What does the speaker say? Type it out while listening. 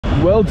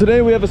Well,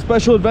 today we have a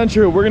special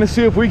adventure. We're gonna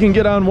see if we can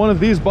get on one of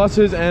these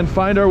buses and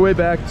find our way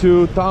back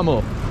to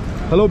Thamel.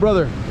 Hello,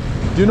 brother.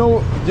 Do you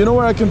know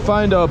where I can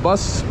find a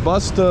bus to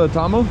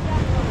Thamel?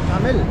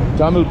 Thamel.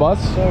 Thamel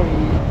bus?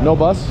 No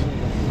bus?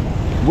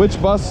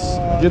 Which bus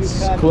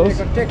gets close?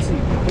 Take a taxi.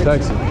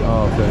 Taxi.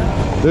 Oh, okay.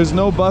 There's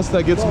no bus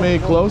that gets me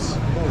close?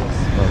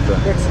 Okay.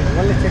 Taxi.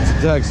 Only taxi.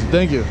 Taxi.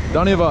 Thank you.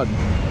 Dhanyavad.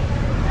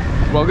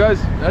 Well, guys,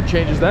 that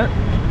changes that.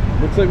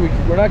 Looks like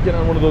we're not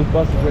getting on one of those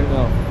buses right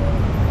now.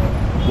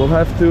 We'll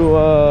have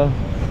to,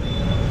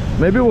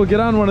 maybe we'll get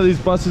on one of these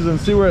buses and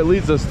see where it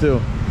leads us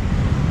to.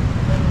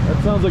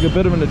 That sounds like a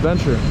bit of an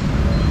adventure.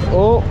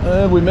 Oh,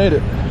 and we made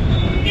it.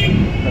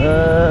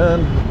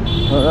 And,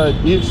 all right,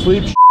 eat,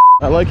 sleep,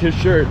 I like his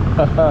shirt.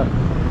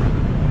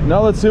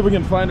 Now let's see if we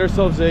can find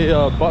ourselves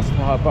a bus to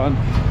hop on.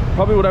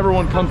 Probably whatever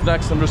one comes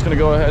next, I'm just gonna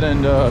go ahead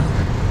and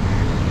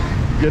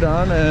get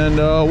on, and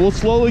we'll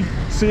slowly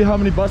see how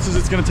many buses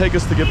it's gonna take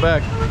us to get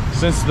back.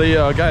 Since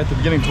the guy at the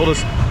beginning told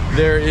us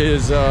there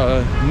is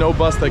no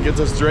bus that gets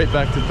us straight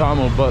back to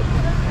Thamel, but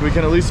we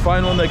can at least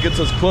find one that gets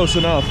us close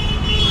enough.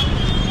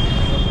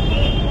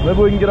 Maybe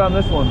we can get on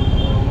this one.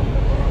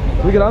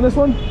 Can we get on this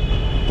one?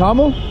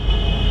 Thamel?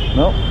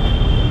 No.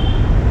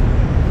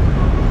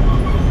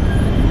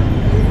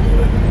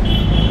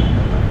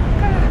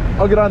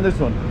 I'll get on this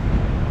one.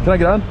 Can I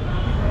get on?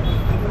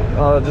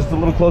 Just a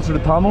little closer to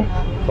Thamel.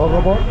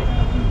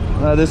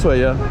 This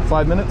way, yeah.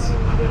 5 minutes.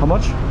 How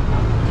much?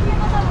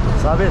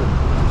 7.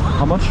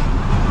 How much?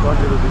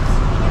 20 rupees.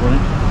 20.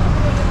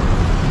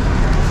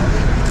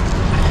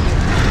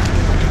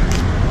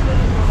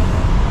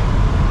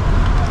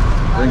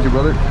 Thank you,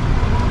 brother.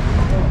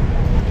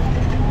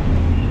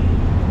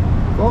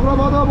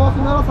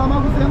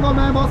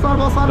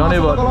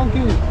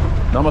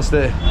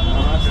 Namaste.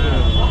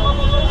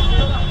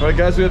 All right,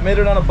 guys, we have made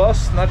it on a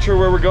bus. Not sure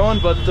where we're going,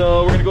 but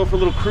we're gonna go for a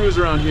little cruise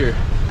around here.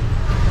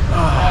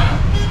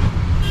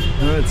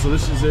 All right, so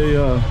this is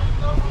a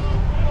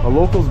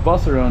locals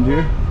bus around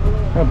here.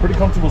 Pretty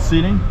comfortable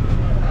seating.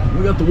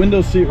 We got the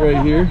window seat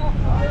right here.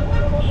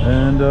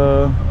 And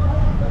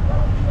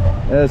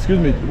excuse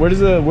me, where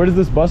does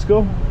this bus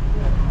go?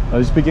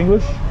 You speak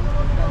English?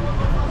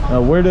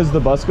 Where does the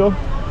bus go?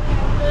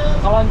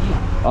 Alangi.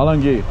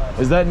 Alangi.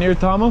 Is that near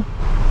Thamel?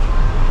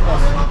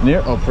 Yes.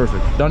 Near? Oh,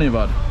 perfect.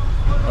 Dhanyavad.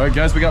 All right,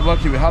 guys, we got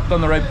lucky. We hopped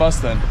on the right bus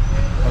then.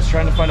 I was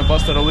trying to find a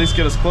bus that'll at least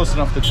get us close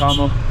enough to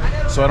Thamel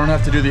so I don't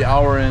have to do the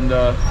hour and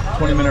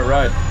 20-minute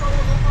ride.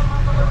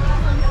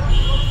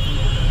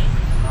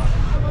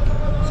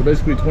 So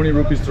basically 20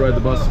 rupees to ride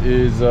the bus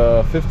is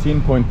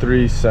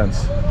 15.3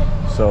 cents.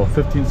 So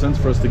 15 cents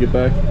for us to get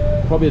back.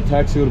 Probably a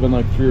taxi would have been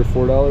like $3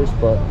 or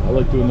 $4, but I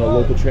like doing the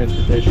local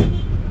transportation.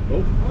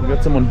 Oh, we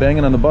got someone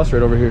banging on the bus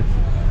right over here.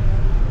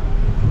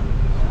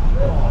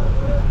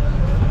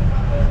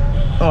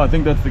 Oh, I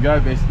think that's the guy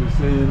basically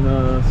saying,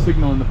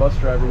 signaling the bus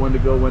driver when to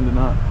go, when to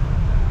not.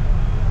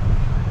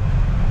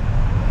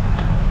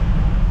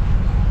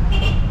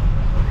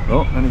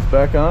 Oh, and he's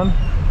back on.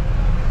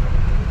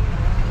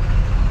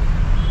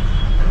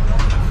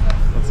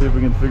 Let's see if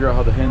we can figure out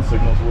how the hand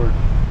signals work.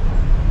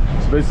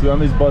 So basically on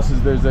these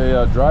buses there's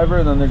a driver,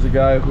 and then there's a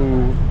guy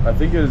who I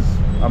think is,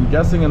 I'm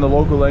guessing in the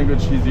local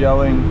language, he's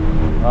yelling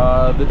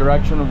the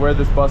direction of where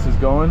this bus is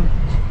going.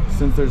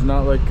 Since there's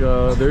not like,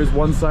 there is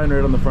one sign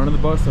right on the front of the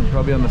bus and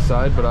probably on the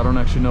side, but I don't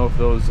actually know if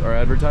those are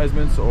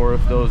advertisements or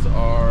if those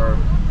are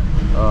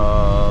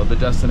the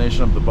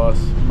destination of the bus.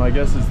 My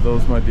guess is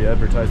those might be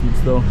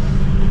advertisements though.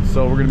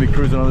 So we're gonna be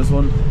cruising on this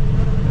one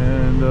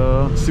and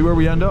see where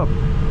we end up.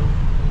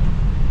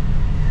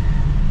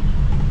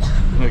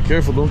 Right,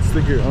 careful, don't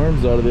stick your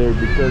arms out of there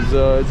because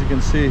as you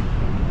can see,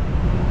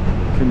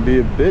 it can be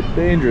a bit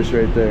dangerous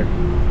right there.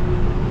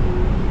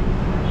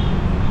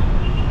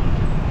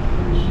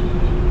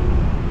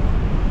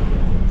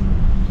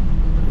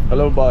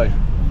 Hello, bye.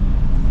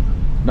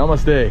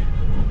 Namaste.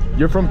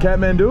 You're from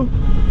Kathmandu?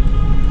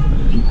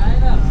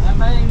 I'm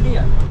from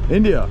India.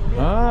 India.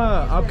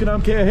 Ah, aapka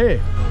naam kya hai?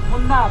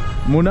 Munab.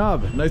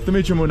 Munab. Nice to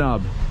meet you,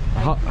 Munab.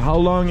 How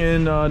long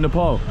in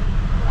Nepal?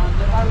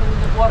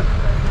 Work.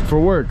 For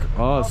work.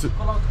 Oh,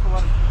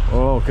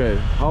 okay.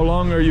 How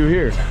long are you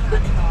here?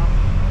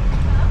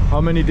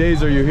 How many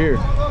days are you here?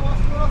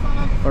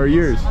 Or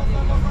years?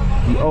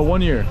 Oh,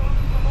 1 year.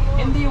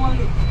 Hindi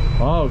only.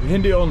 Oh,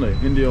 Hindi only.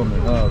 Hindi only.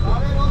 Oh,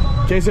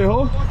 okay. Kaise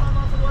ho?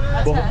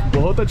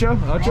 Bahut acha?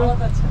 Acha?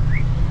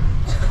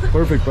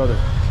 Perfect, brother.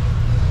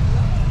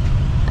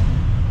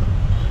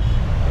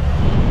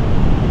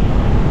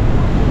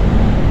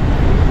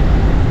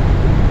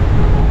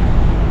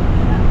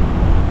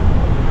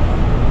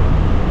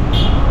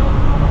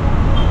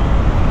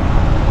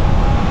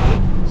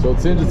 So it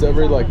seems it's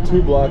every like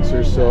 2 blocks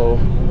or so.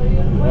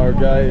 Our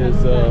guy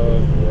is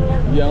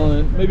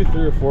yelling, maybe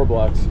 3 or 4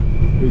 blocks.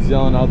 He's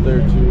yelling out there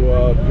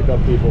to pick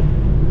up people.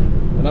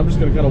 And I'm just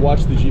gonna kind of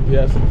watch the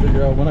GPS and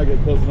figure out when I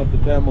get close enough to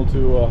Thamel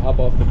to hop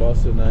off the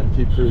bus and then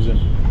keep cruising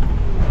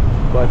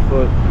by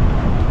foot.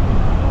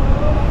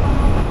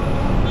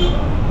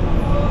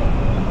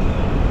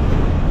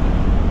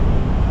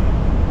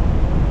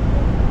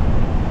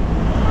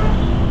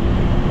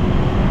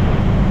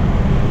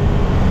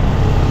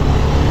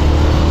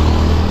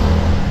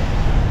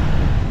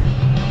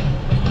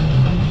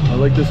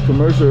 like this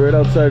commercial right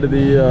outside of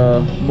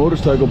the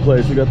motorcycle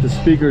place. We got the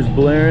speakers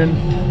blaring.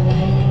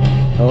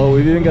 Oh,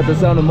 we've even got the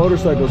sound of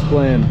motorcycles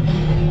playing.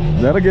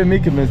 That'll get me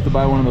convinced to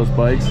buy one of those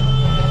bikes.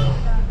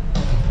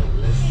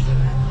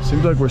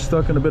 Seems like we're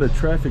stuck in a bit of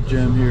traffic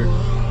jam here.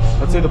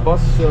 I'd say the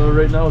bus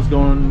right now is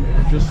going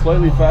just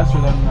slightly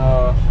faster than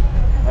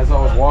as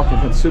I was walking.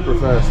 It's super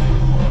fast.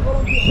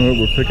 Alright,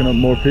 we're picking up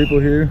more people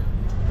here.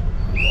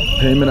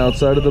 Payment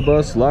outside of the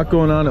bus. A lot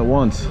going on at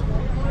once.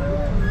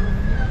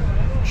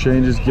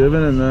 Change is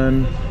given, and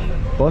then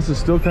bus is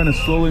still kind of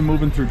slowly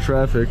moving through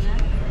traffic.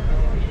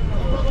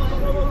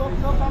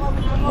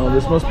 Oh,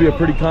 this must be a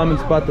pretty common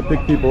spot to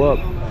pick people up,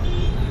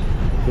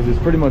 because he's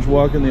pretty much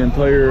walking the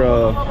entire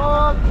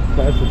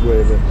passageway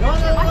of it.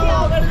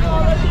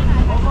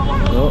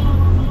 Well,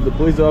 the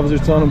police officer's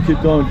telling him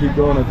keep going,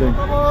 I think.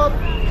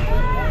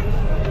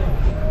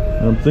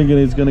 I'm thinking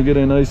he's gonna get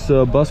a nice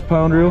bus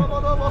pound reel.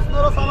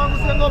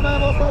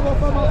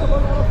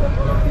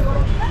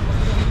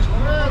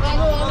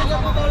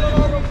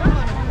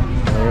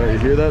 Alright, you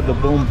hear that? The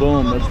boom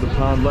boom, that's the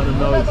pound letting him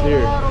know he's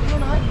here.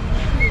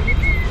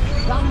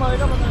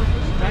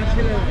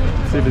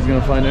 Let's see if he's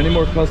gonna find any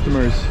more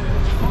customers.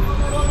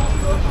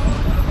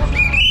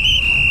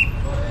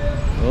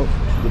 Oh,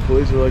 the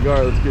police are like,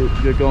 alright, let's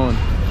get going.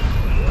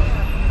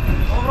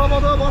 Oh,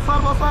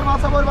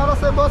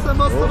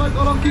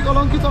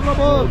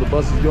 the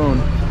bus is going.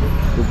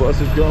 The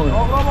bus is going.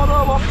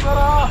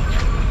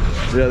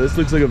 Yeah, this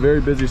looks like a very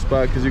busy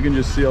spot because you can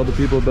just see all the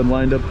people have been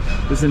lined up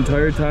this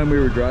entire time we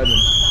were driving.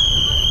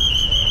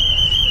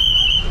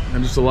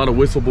 And just a lot of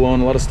whistle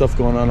blowing, a lot of stuff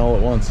going on all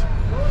at once.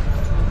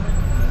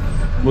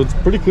 Well, it's a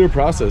pretty clear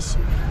process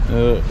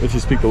if you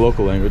speak the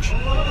local language.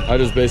 I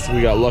just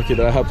basically got lucky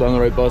that I hopped on the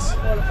right bus.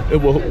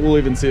 We'll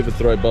even see if it's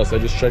the right bus. I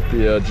just checked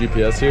the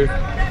GPS here,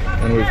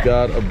 and we've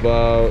got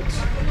about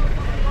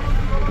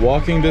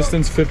walking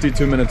distance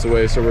 52 minutes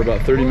away, so we're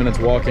about 30 minutes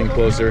walking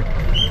closer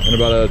and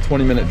about a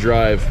 20-minute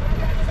drive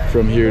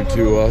from here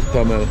to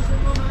Thamel.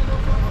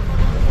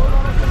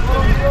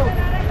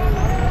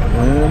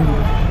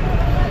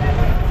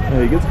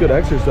 And he gets good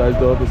exercise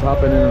though, just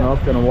hopping in and off,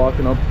 kind of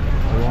walking up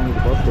along with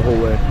the bus the whole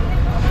way.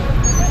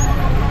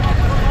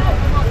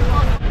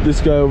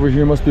 This guy over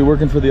here must be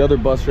working for the other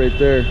bus right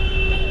there,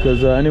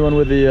 because anyone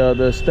with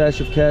the stash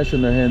of cash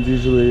in their hands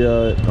usually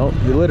oh,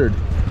 he littered.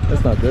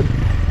 That's not good.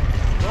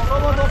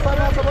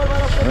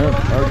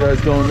 Yeah, our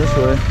guy's going this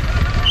way.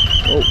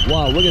 Oh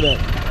wow, look at that.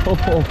 Oh,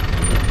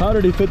 how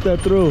did he fit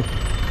that through?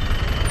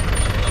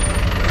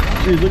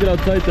 Jeez, look at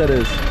how tight that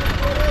is.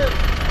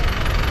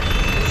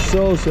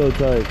 So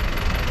tight.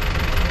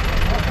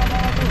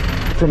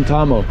 From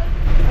Thamel.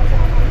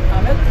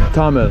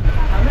 Thamel.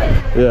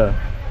 Yeah.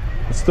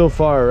 It's still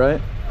far, right?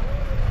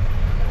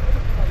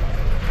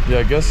 Yeah,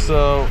 I guess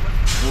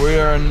we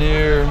are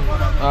near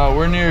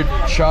we're near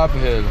Chop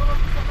Hill.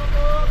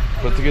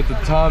 But to get to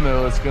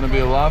Thamel, it's gonna be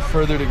a lot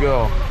further to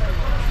go.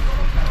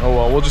 Oh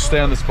well, we'll just stay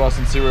on this bus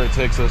and see where it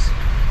takes us.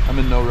 I'm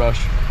in no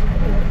rush.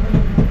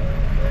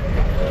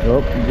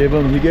 Oh,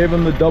 he gave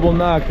him the double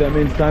knock. That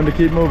means time to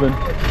keep moving.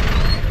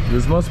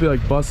 This must be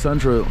like bus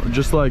central,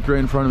 just like right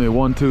in front of me.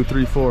 1, 2,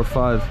 3, 4,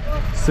 5,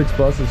 6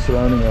 buses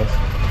surrounding us.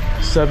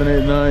 7,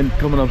 8, 9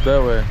 coming up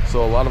that way.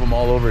 So a lot of them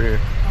all over here.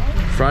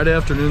 Friday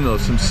afternoon though,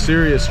 some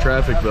serious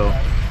traffic though.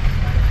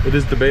 It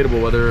is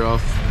debatable whether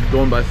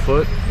going by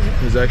foot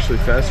is actually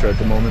faster at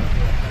the moment.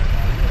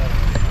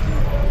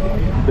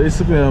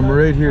 Basically, I'm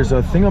right here, so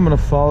I think I'm gonna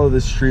follow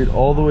this street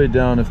all the way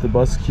down if the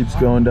bus keeps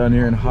going down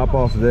here and hop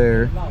off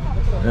there.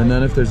 And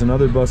then if there's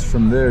another bus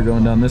from there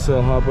going down this,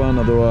 I'll hop on.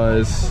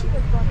 Otherwise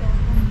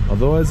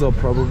I'll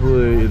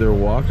probably either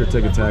walk or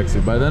take a taxi.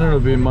 By then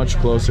it'll be much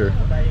closer.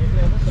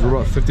 We're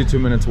about 52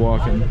 minutes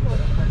walking.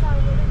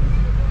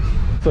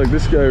 It's like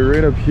this guy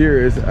right up here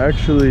is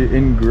actually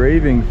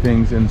engraving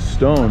things in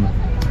stone.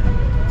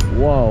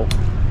 Wow.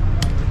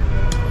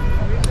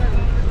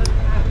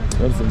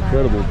 That's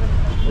incredible.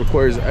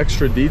 Requires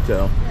extra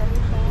detail.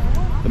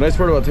 The nice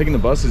part about taking the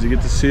bus is you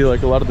get to see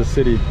like a lot of the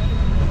city.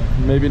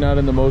 Maybe not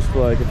in the most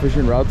like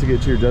efficient route to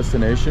get to your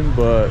destination,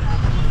 but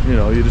you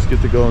know, you just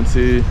get to go and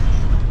see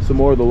some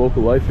more of the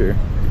local life here.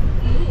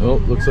 Well,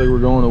 looks like we're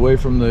going away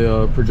from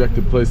the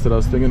projected place that I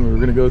was thinking we were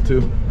gonna go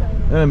to.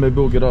 And maybe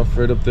we'll get off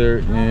right up there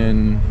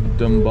in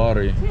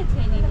Dumbari.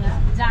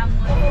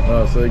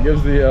 So it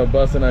gives the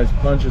bus a nice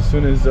punch as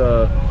soon as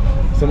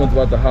someone's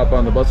about to hop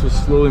on. The bus was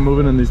slowly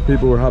moving and these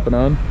people were hopping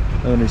on,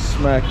 and then he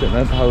smacked it, and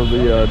that's how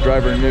the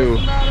driver knew,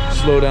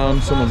 slow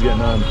down, someone's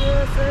getting on.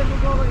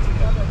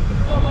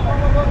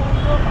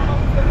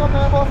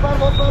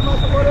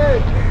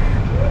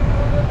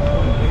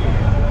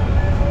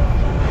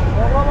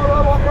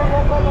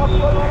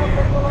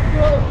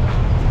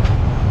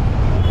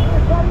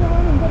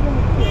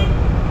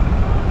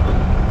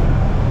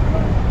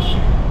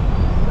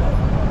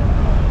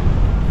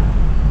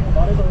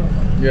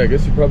 Yeah, I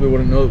guess you probably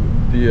wouldn't know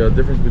the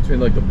difference between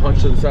like the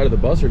punch to the side of the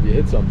bus or if you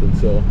hit something,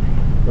 so,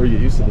 or you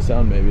get used to the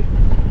sound maybe.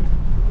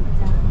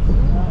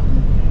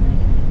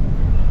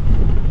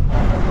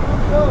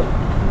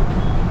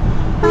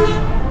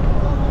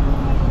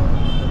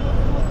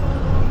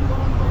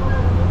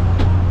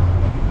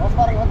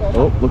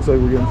 Looks like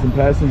we're getting some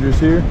passengers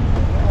here.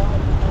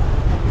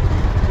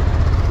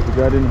 But the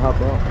guy didn't hop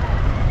out.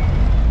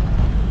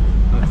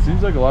 It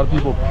seems like a lot of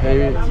people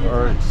pay,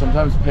 or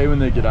sometimes pay when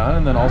they get on,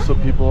 and then also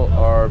people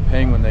are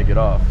paying when they get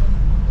off.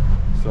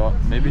 So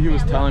maybe he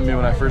was telling me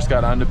when I first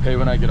got on to pay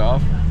when I get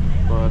off,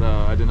 but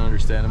I didn't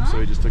understand him, so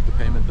he just took the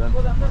payment then.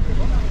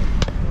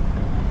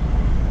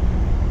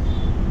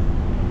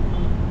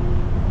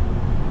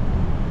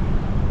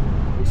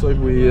 Looks like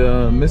we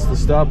missed the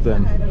stop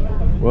then.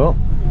 Well,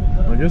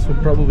 I guess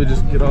we'll probably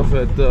just get off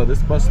at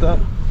this bus stop,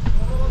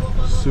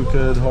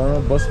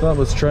 Sukhedhara bus stop.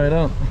 Let's try it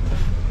out.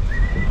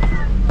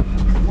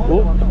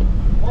 Oh.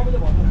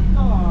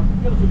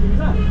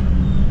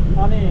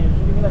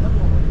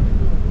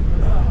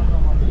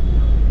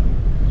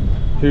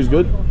 Here's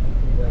good.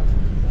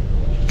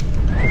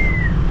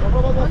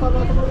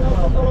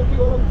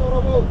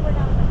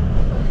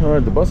 All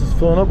right, the bus is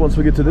filling up once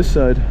we get to this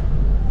side.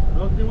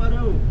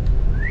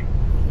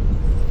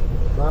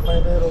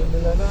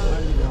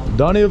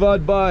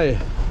 Dhanyavad bhai.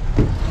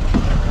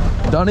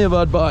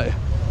 Dhanyavad bhai.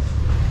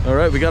 All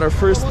right, we got our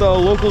first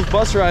locals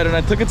bus ride, and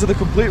I took it to the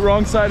complete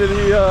wrong side of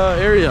the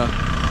area.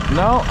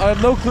 Now I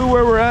have no clue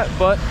where we're at,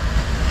 but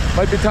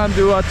might be time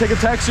to take a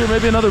taxi or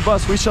maybe another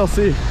bus. We shall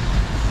see.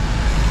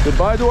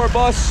 Goodbye to our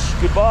bus.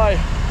 Goodbye.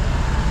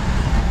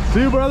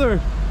 See you, brother.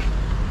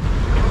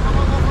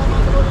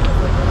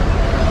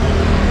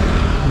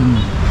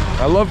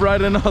 I love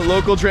riding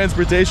local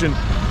transportation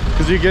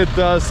because you get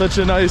such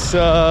a nice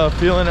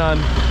feeling on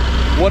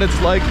what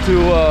it's like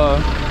to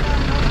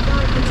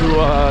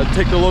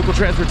take the local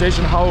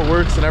transportation, how it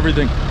works and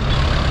everything,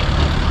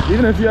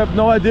 even if you have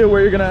no idea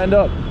where you're gonna end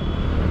up.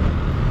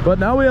 But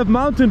now we have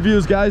mountain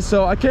views, guys,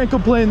 so I can't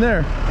complain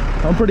there.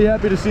 I'm pretty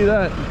happy to see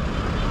that.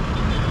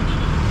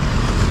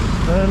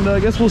 And I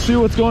guess we'll see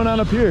what's going on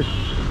up here,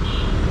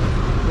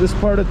 this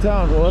part of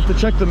town. We'll have to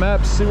check the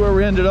maps, see where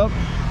we ended up,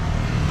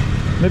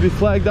 maybe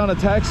flag down a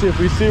taxi if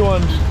we see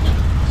one.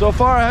 So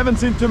far I haven't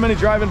seen too many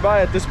driving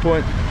by at this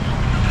point.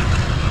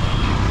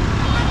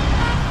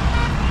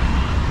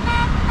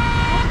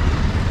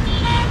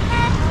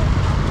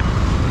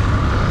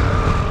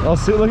 I'll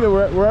see. Look at,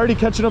 we're already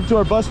catching up to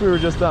our bus we were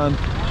just on.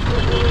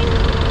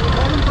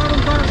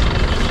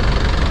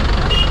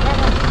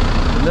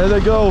 And there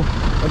they go.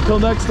 Until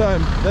next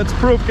time. That's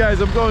proof, guys.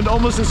 I'm going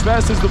almost as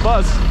fast as the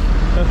bus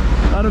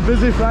on a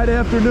busy Friday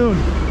afternoon.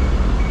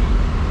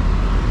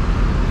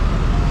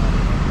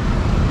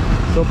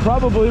 So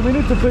probably we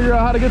need to figure out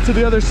how to get to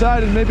the other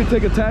side and maybe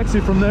take a taxi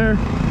from there,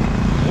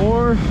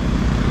 or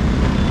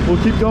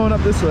we'll keep going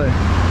up this way.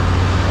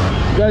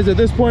 Guys, at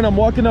this point I'm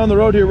walking down the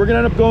road here. We're gonna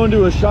end up going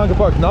to a Shankha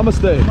Park.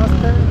 Namaste.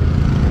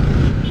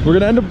 Namaste. We're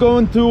gonna end up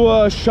going to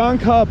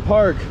Shankha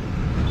Park.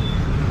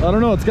 I don't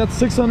know, it's got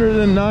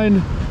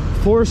 609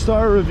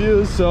 4-star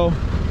reviews, so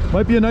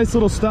might be a nice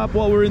little stop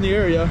while we're in the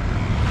area.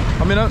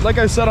 I mean, like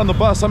I said on the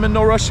bus, I'm in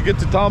no rush to get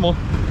to Thamel.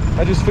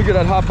 I just figured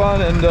I'd hop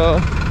on and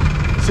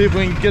see if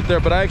we can get there,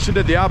 but I actually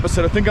did the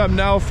opposite. I think I'm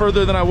now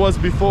further than I was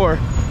before.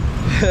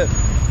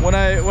 when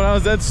I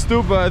was at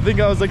Stupa, I think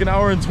I was like an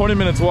hour and 20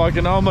 minutes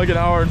walking. Now I'm like an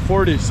hour and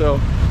 40,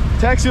 so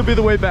taxi will be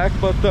the way back,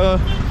 but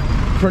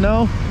for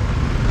now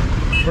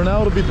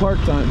it'll be park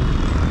time.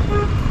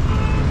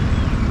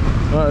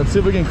 All right, let's see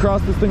if we can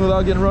cross this thing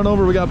without getting run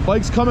over. We got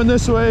bikes coming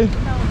this way,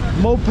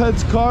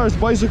 mopeds, cars,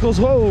 bicycles,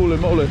 holy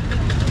moly.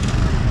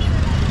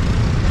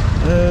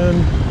 And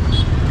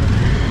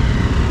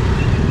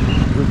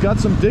we've got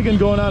some digging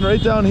going on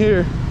right down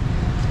here.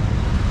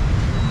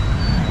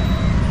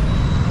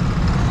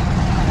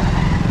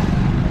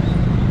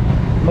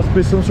 Must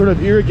be some sort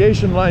of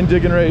irrigation line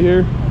digging right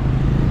here.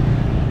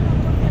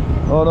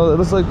 Oh no, it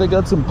looks like they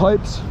got some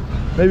pipes,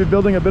 maybe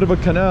building a bit of a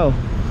canal.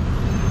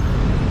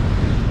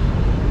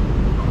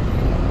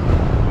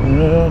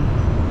 Yeah.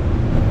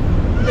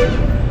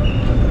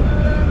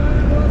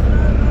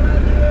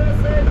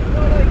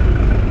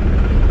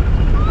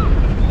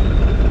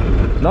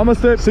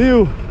 Namaste, see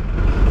you.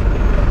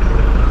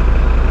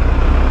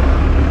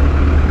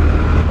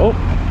 Oh,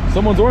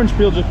 someone's orange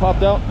peel just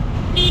popped out.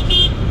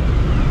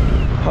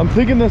 I'm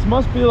thinking this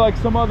must be like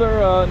some other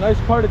nice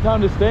part of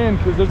town to stay in,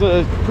 because there's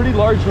a pretty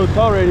large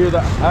hotel right here, the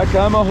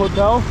Akama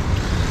Hotel.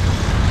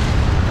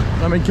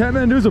 I mean,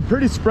 Kathmandu is a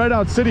pretty spread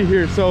out city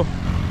here, so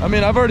I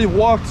mean, I've already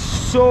walked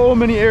so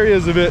many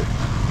areas of it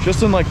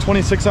just in like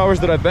 26 hours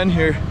that I've been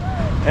here,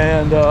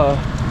 and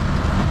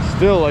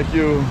still, like,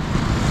 you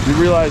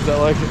realize that,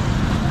 like,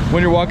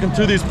 when you're walking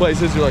through these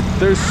places, you're like,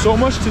 there's so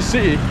much to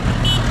see,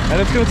 and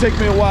it's gonna take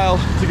me a while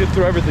to get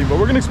through everything, but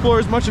we're gonna explore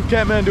as much of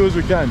Kathmandu as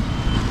we can.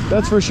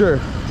 That's for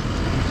sure.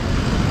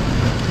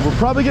 We're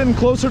probably getting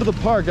closer to the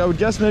park. I would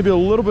guess maybe a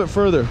little bit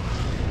further.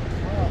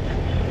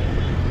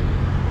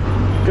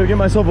 Gotta get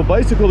myself a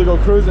bicycle to go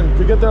cruising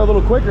to get there a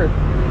little quicker.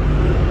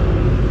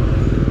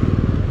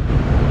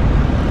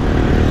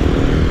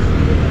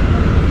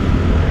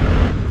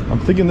 I'm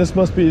thinking this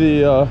must be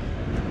the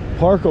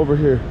park over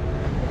here.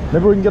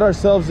 Maybe we can get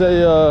ourselves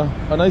a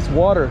nice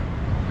water.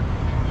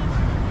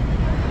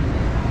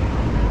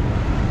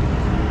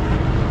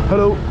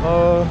 Hello,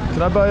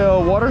 can I buy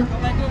water?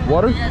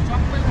 Water?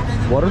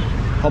 Water?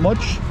 How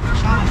much?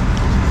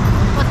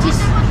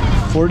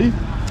 40?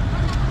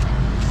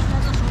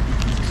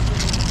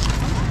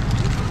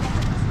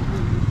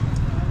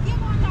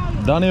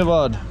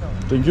 Dhanyavad.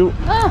 Thank you.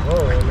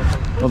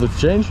 Oh, the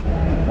change?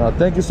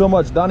 Thank you so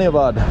much.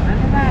 Dhanyavad.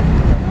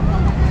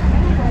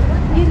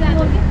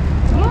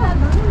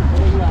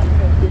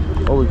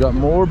 Oh, we got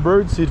more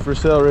bird seed for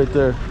sale right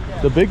there.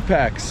 The big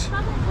packs.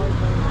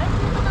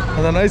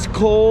 And a nice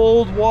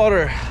cold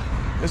water.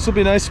 This will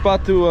be a nice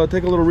spot to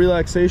take a little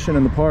relaxation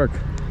in the park.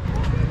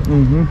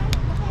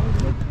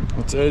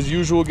 It's as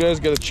usual, guys.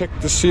 Got to check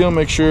the seal,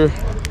 make sure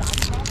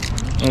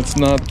it's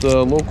not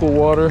local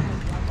water.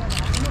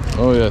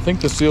 Oh yeah, I think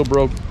the seal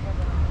broke.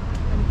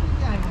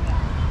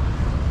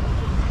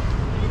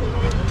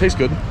 Tastes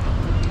good.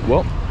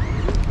 Well,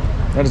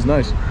 that is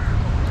nice.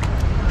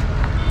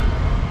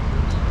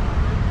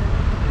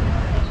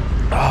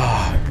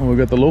 Oh, we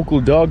got the local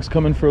dogs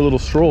coming for a little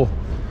stroll.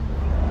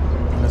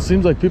 It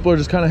seems like people are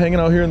just kind of hanging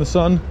out here in the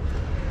sun,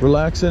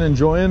 relaxing,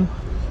 enjoying.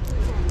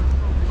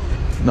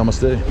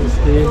 Namaste.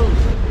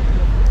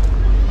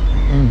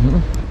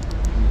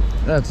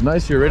 That's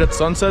nice here, right at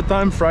sunset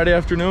time, Friday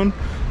afternoon.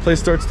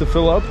 Place starts to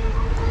fill up.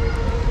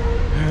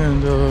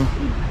 And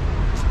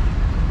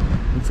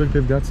looks like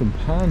they've got some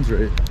ponds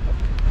right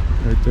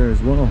there as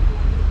well.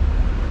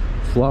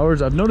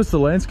 Flowers. I've noticed the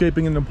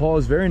landscaping in Nepal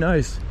is very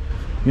nice.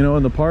 You know,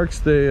 in the parks,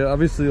 they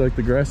obviously, like,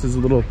 the grass is a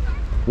little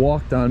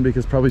walked on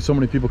because probably so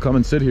many people come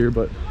and sit here,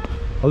 but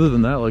other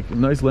than that, like,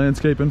 nice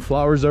landscaping,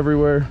 flowers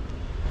everywhere.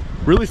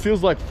 Really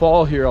feels like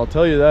fall here, I'll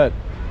tell you that.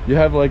 You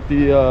have like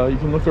the you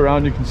can look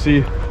around, you can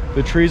see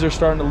the trees are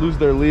starting to lose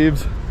their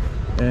leaves,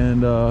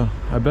 and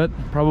I bet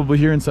probably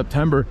here in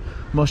September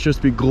must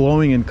just be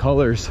glowing in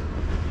colors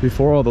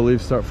before all the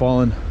leaves start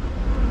falling.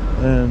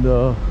 And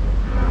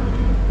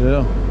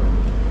yeah,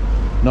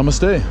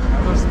 namaste.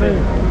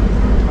 Namaste.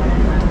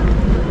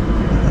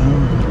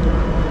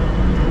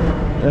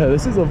 Yeah,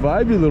 this is a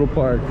vibey little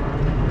park.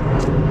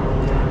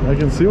 I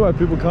can see why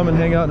people come and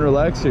hang out and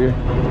relax here.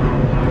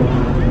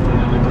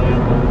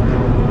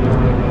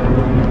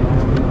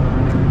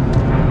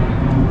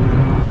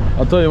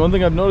 I'll tell you one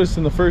thing I've noticed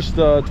in the first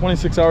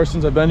 26 hours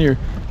since I've been here.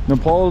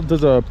 Nepal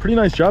does a pretty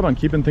nice job on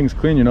keeping things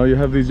clean. You know, you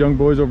have these young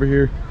boys over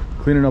here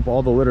cleaning up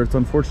all the litter. It's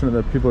unfortunate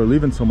that people are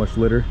leaving so much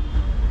litter,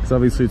 because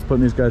obviously it's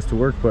putting these guys to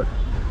work. But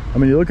I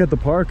mean, you look at the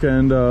park,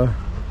 and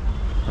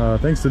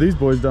thanks to these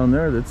boys down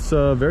there, it's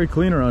very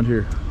clean around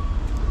here.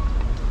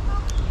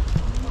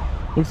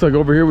 Looks like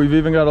over here we've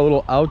even got a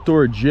little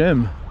outdoor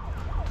gym.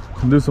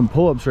 Can do some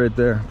pull-ups right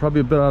there. Probably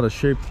a bit out of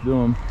shape to do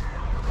them,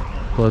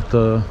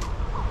 but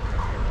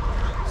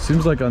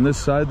seems like on this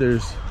side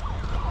there's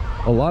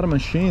a lot of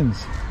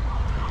machines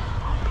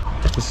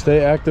to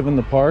stay active in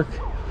the park.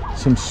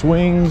 Some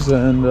swings,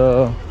 and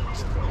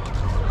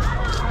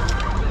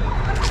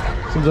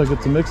seems like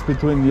it's a mix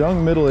between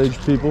young,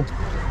 middle-aged people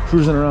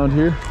cruising around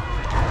here,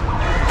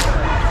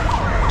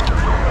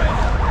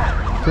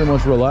 pretty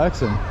much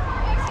relaxing.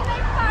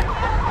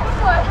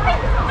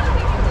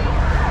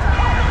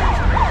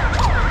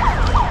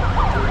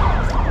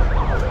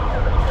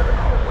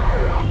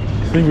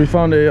 I think we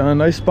found a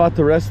nice spot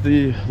to rest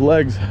the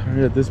legs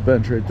right at this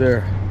bench right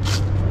there.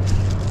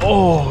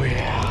 Oh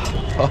yeah,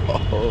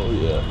 oh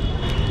yeah,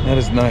 that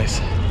is nice.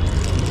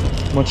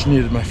 Much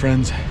needed, my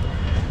friends.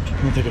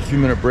 I'm gonna take a few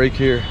minute break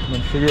here and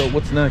then figure out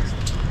what's next.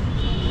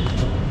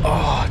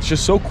 Oh, it's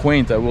just so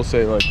quaint, I will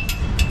say. Like,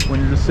 when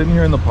you're just sitting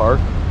here in the park,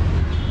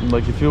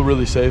 like, you feel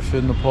really safe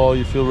in Nepal,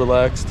 you feel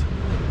relaxed,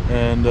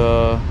 and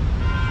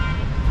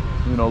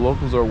you know,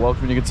 locals are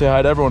welcome. You can say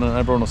hi to everyone and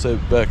everyone will say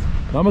it back.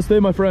 Namaste,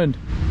 my friend.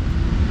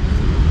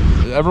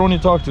 Everyone you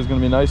talk to is going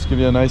to be nice, give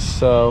you a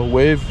nice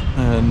wave,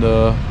 and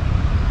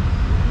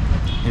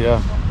yeah,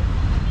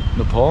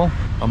 Nepal,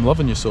 I'm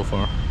loving you so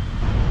far.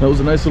 That was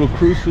a nice little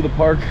cruise through the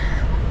park,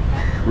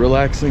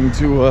 relaxing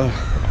to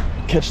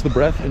catch the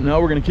breath, and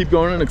now we're going to keep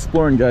going and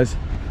exploring, guys.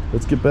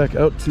 Let's get back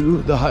out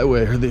to the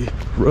highway, or the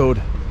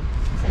road.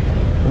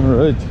 All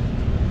right,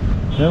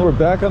 and we're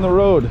back on the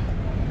road.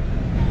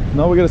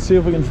 Now we got to see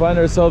if we can find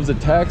ourselves a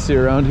taxi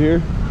around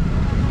here.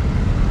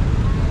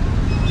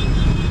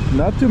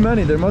 Not too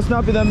many. There must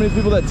not be that many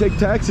people that take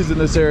taxis in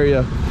this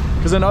area,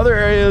 because in other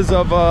areas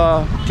of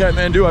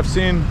Kathmandu, I've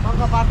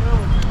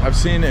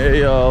seen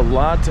a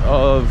lot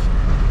of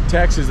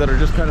taxis that are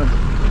just kind of,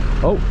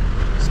 oh,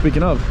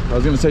 speaking of, I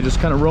was gonna say just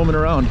kind of roaming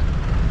around,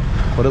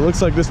 but it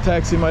looks like this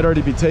taxi might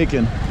already be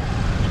taken.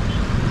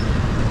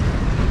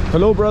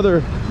 Hello,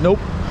 brother. Nope,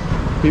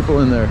 people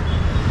in there.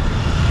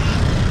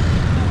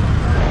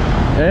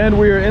 And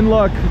we are in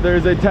luck.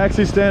 There's a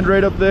taxi stand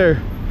right up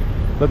there.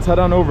 Let's head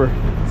on over.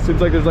 Seems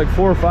like there's like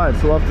 4 or 5,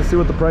 so we'll have to see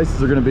what the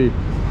prices are going to be.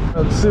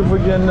 Let's see if we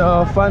can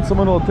find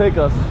someone who will take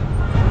us.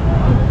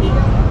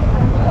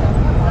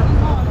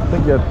 I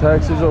think you have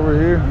taxis over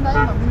here.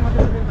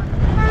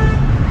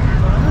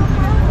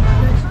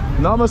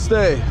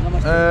 Namaste.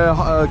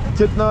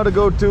 Kitna to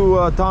go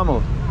to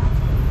Thamel?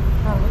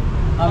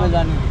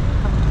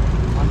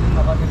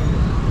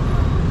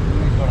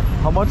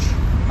 How much?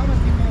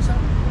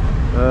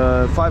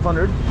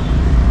 500.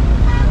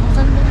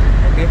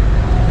 Okay.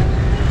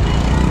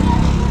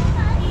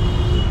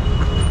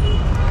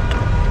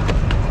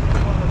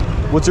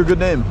 What's your good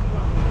name?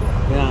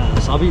 Yeah,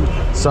 Sabine.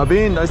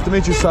 Sabine, nice to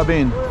meet you,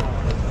 Sabine.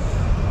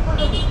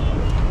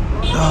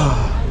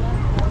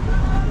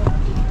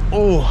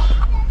 Oh.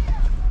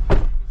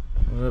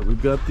 Alright,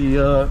 we've got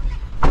the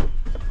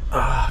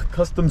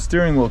custom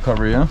steering wheel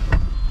cover, yeah?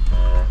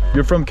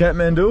 You're from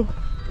Kathmandu?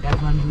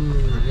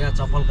 Kathmandu, yeah,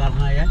 chapal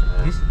karna, yeah,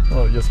 please.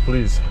 Oh, yes,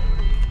 please.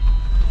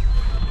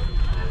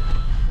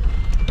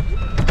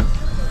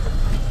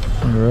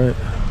 Alright.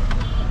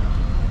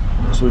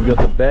 So we've got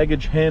the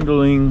baggage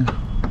handling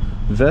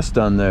vest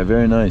on there,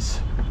 very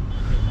nice.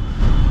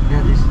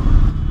 Yeah, this.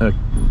 Okay.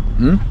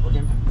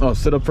 Oh,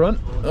 sit up front?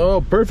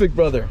 Oh, perfect,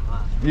 brother.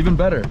 Even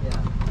better.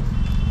 Yeah.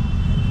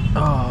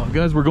 Oh,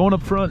 guys, we're going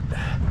up front.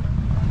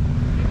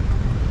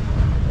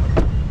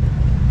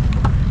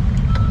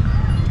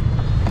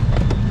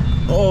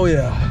 Oh,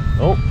 yeah.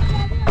 Oh,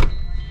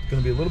 it's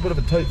gonna be a little bit of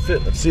a tight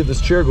fit. Let's see if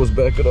this chair goes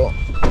back at all.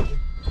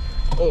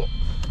 Oh,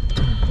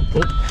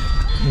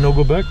 oh, no,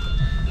 go back.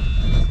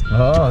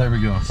 Oh, there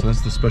we go. So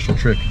that's the special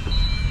trick.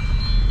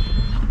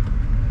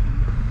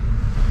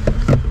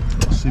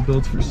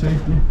 Seatbelts for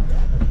safety.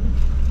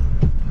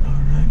 All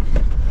right.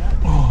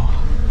 Oh.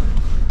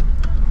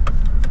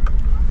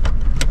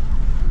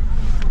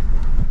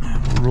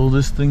 And we'll roll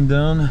this thing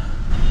down.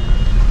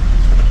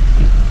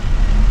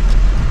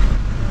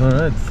 All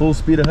right, full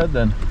speed ahead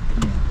then.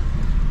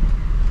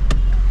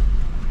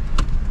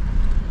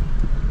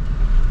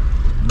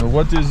 Now,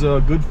 what is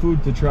good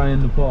food to try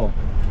in Nepal?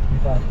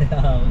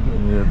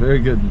 Yeah, very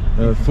good.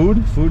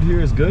 Food here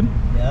is good?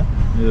 Yeah.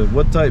 Yeah,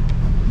 what type?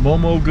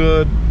 Momo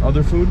good,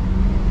 other food?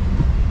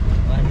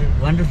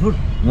 Wonderful.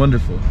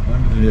 Wonderful.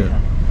 Wonderful.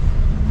 Yeah.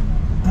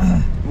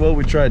 Well,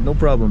 we tried, no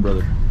problem,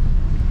 brother.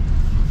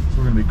 So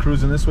we're gonna be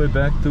cruising this way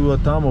back to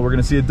Thamel. We're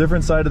gonna see a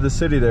different side of the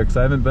city there because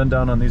I haven't been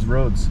down on these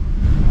roads.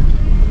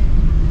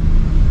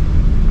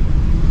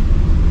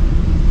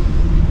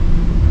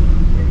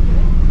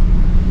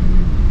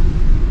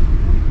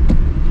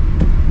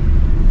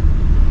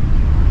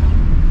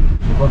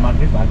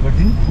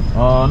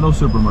 Supermarket, no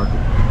supermarket.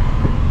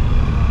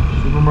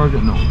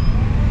 Supermarket, no.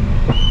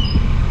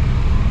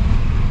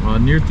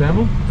 Near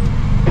Thamel?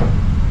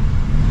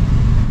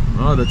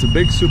 Oh, that's a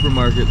big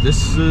supermarket.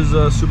 This is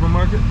a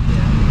supermarket?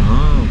 Yeah.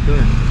 Oh,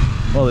 okay.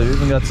 Oh, they've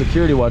even got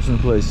security watching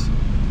the place.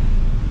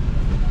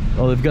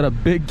 Oh, they've got a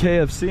big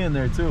KFC in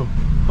there too.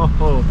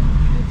 Oh,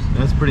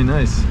 that's pretty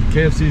nice.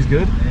 KFC's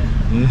good?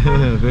 Yeah.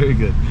 Yeah, very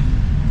good.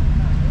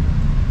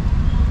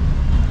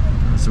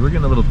 So we're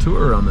getting a little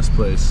tour around this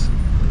place.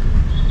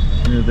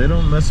 Yeah, they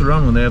don't mess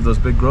around when they have those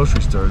big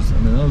grocery stores. I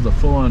mean, that was a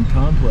full-on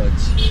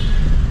complex.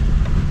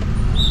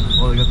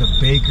 Oh, they got the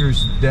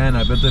baker's den.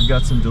 I bet they've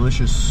got some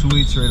delicious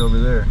sweets right over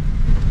there.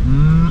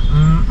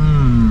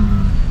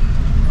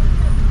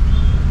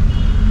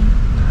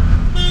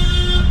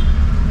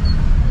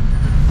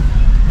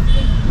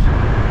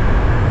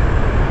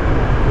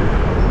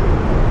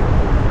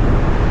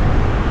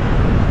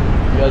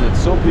 Guys,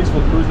 it's so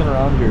peaceful cruising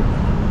around here.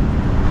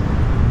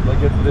 Like,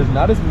 there's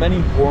not as many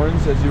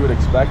horns as you would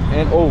expect.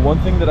 And oh, one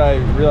thing that I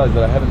realized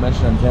that I haven't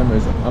mentioned on camera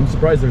is I'm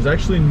surprised there's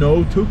actually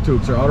no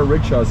tuk-tuks or auto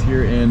rickshaws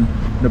here in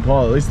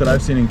Nepal, at least that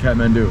I've seen in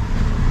Kathmandu.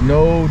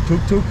 No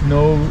tuk-tuk,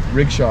 no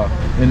rickshaw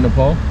in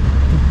Nepal.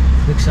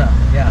 Rickshaw,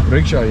 yeah.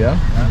 Rickshaw, yeah?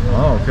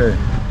 Oh, okay.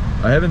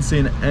 I haven't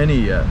seen any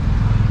yet.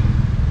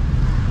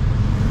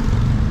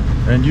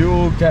 And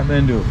you,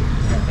 Kathmandu.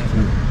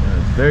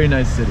 Yeah, very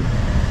nice city.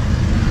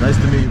 Nice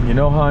to meet you. You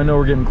know how I know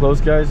we're getting close,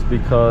 guys?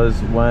 Because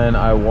when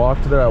I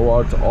walked there, I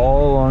walked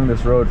all along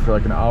this road for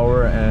like an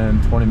hour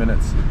and 20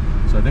 minutes.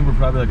 So I think we're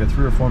probably like a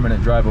 3 or 4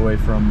 minute drive away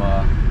from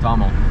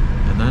Thamel.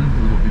 And then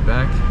we will be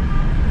back.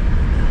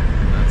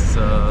 And that's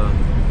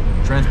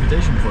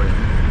transportation for you.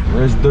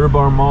 There's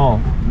Durbar Mall.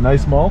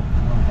 Nice mall?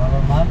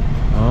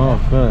 Oh,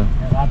 okay.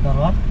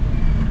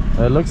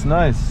 It looks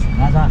nice.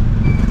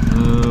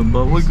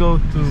 But we go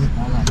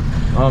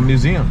to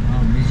museum.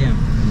 Museum.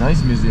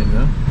 Nice museum,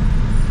 yeah?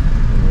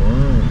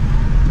 Wow.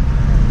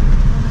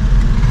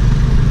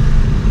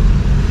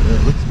 Yeah,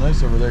 it looks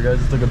nice over there,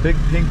 guys. It's like a big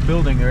pink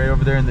building right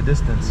over there in the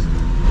distance.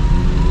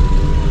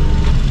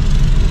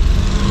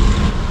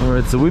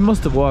 Alright, so we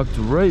must have walked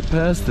right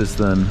past this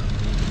then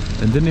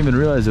and didn't even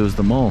realize it was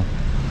the mall.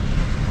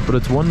 But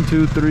it's 1,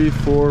 2, 3,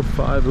 4,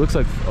 5. It looks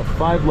like a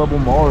 5-level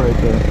mall right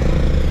there.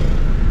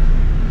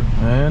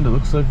 And it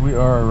looks like we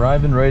are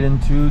arriving right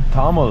into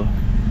Thamel.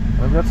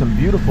 We've got some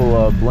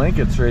beautiful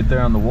blankets right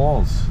there on the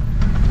walls.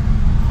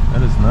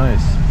 That is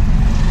nice.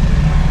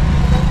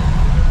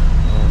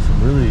 Oh,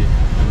 some really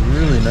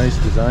nice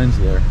designs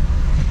there.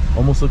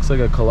 Almost looks like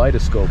a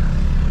kaleidoscope.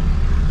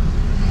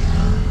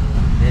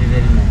 Very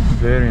nice.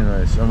 Very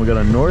nice. And we got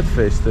a north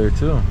face there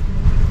too.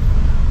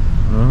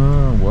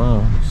 Oh,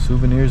 wow.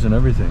 Souvenirs and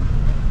everything.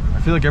 I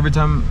feel like every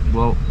time,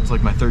 well, it's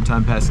like my 3rd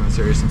time passing this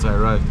area since I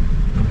arrived.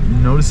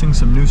 I'm noticing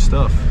some new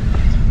stuff.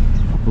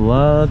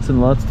 Lots and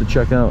lots to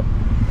check out.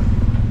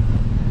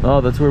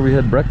 Oh, that's where we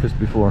had breakfast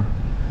before.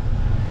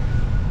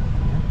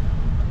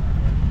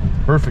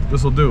 Perfect.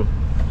 This will do.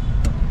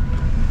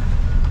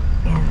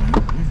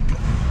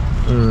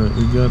 Alright,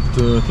 we got,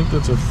 I think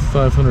that's a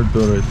 500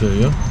 bill right there,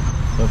 yeah?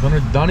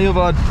 500.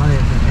 Dhanyavad.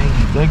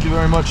 Thank you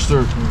very much,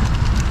 sir.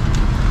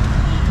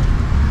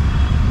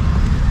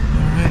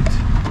 Alright.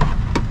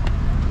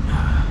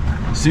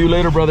 See you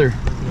later, brother.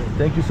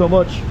 Thank you so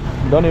much.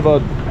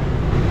 Dhanyavad.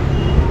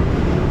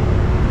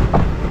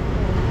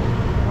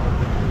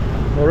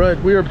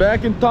 Alright, we are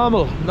back in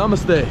Thamel.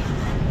 Namaste.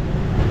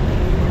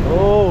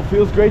 Oh,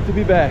 feels great to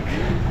be back.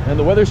 And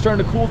the weather's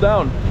starting to cool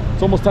down.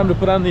 It's almost time to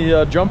put on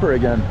the jumper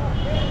again.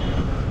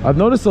 I've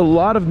noticed a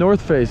lot of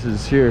North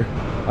Faces here.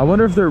 I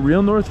wonder if they're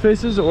real North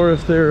Faces or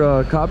if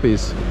they're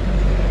copies.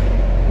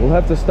 We'll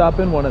have to stop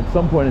in one at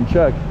some point and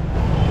check.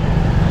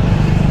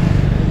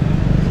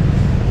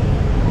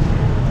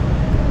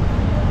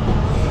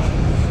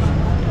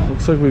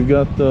 Looks like we've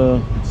got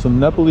some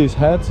Nepalese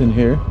hats in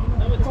here.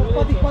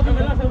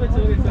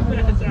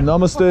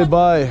 Namaste,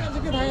 bye.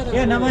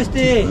 Yeah,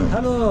 namaste.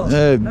 Hello.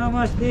 Hey.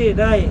 Namaste,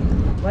 dai.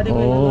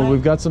 Oh,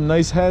 we've got some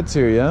nice hats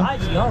here, yeah?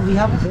 Yeah, we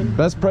have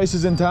Best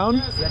prices in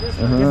town?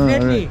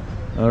 definitely.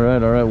 All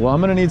right. Well,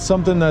 I'm gonna need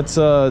something that's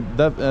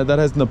that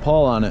has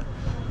Nepal on it.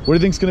 What do you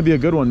think's gonna be a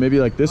good one? Maybe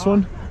like this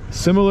one?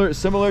 Similar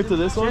to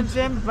this one?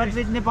 Same, but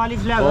with Nepali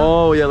flag.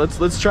 Oh yeah,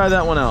 let's try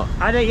that one out.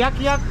 Either yak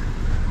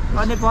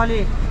or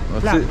Nepali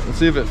flag. Let's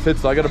see if it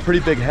fits. I got a pretty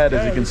big head,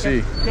 as you can see.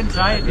 You can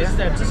try it. Yeah.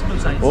 Adjustable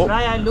size. Oh.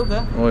 Try and look.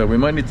 Oh yeah, we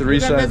might need to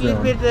resize a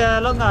little that bit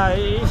longer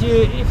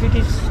if it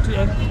is too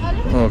one.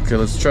 Okay,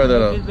 let's try that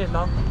a out. little bit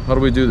long. How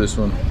do we do this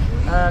one?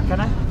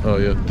 Can I? Oh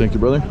yeah, thank you,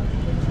 brother.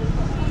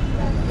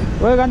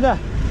 Where Ganja?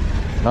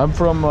 I'm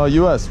from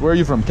US. Where are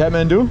you from?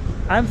 Kathmandu?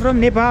 I'm from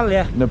Nepal.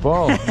 Yeah.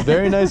 Nepal.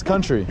 Very nice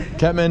country.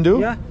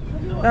 Kathmandu? Yeah.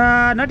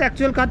 Not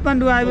actual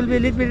Kathmandu. I will be a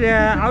little bit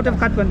out of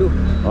Kathmandu.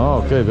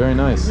 Oh, okay, very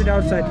nice. A bit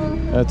outside.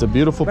 That's a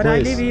beautiful But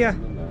place. I live here.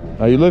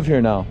 Oh, you live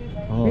here now?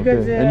 Oh,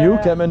 Because, okay. And you,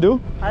 Kathmandu?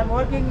 I'm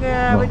working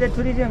with the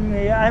tourism.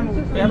 I'm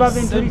above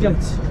in tourism.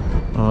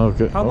 Oh,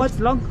 okay. How much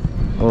long?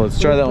 Oh, let's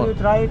try that To one.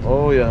 try it?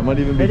 Oh yeah, it might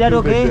even be Is that too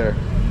okay? big there.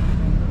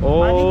 I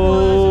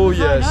Oh think,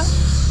 this is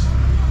yes.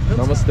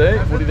 Namaste.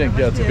 What do you think?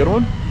 Yeah, it's a good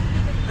one.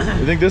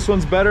 You think this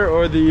one's better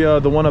or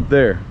the one up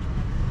there?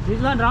 This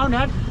one round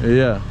hat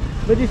Yeah.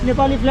 with this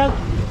Nepali flag.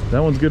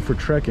 That one's good for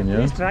trekking, yeah.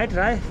 Please try.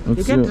 Let's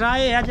You can see. try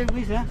as it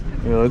is. Yeah,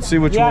 let's see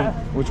which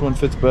one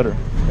fits better.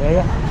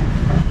 Yeah.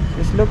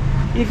 Just look.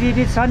 If it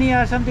is sunny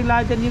or something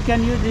like that, you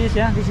can use this.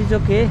 Yeah, this is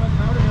okay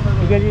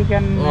because you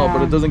can. Oh,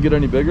 but it doesn't get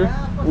any bigger.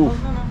 Ooh,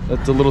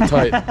 that's a little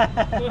tight.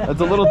 That's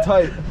a little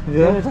tight.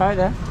 Yeah. Yeah. Try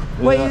that.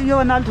 Wait, you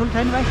are not full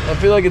time, right? I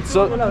feel like it's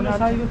so.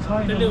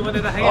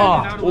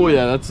 Oh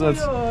yeah, that's.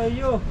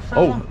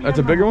 Oh, that's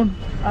a bigger one.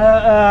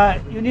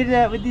 You need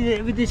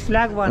with this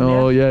flag one.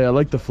 Oh yeah, I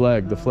like the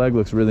flag. The flag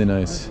looks really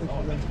nice.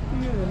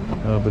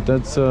 But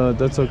that's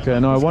okay.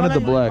 No, I wanted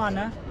the black.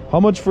 How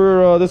much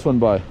for this one,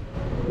 buy?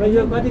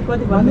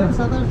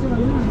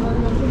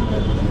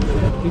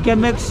 You can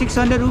make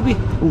 600 rupee.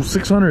 Oh,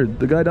 600.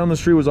 The guy down the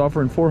street was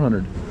offering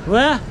 400.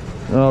 Where?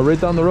 Right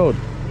down the road.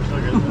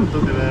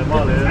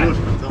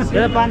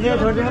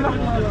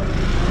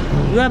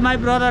 You are my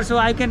brother, so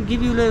I can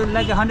give you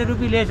like 100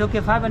 rupee less.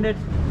 Okay, 500.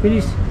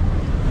 Finish.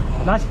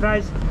 Last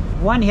price.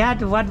 One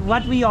hat.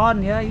 What we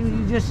on? Yeah,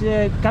 you just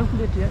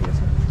calculate. Yeah. Yes,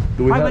 sir.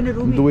 Do we 500 have?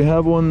 rupee. Do we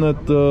have one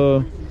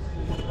that?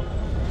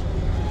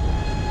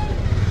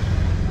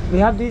 We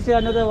have this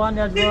another one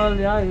as well.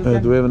 Yeah. You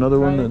can Do we have another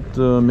one try it.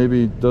 that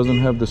maybe doesn't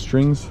have the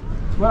strings?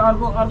 Well,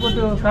 I'll go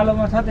to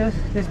Kalama.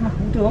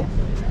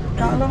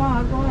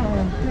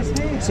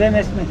 Same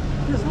as me.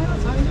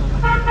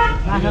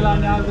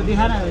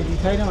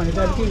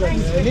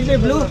 Little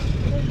blue.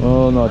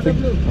 Oh no, I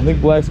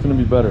think black's gonna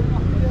be better.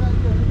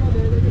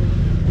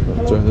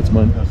 Oh, sorry, that's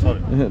mine. Sorry.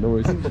 Yeah, no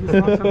worries.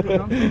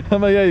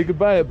 I'm like, yeah, you could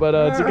buy it, but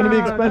it's gonna be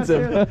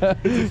expensive.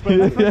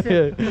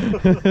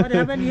 What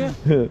happened here?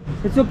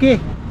 It's okay.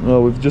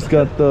 Oh, we've just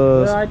got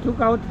I took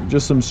out.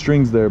 just some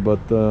strings there, but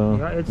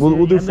It's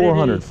we'll do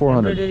embroidery. 400.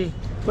 400. Embroidery.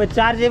 What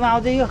charge am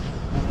out there?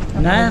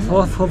 Nah,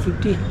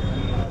 450.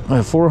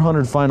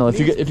 400 final.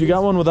 If you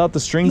got one without the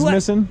strings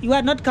missing. You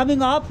are not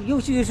coming up. You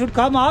should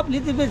come up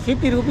little bit,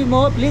 50 rupee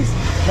more, please.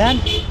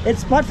 Then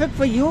it's perfect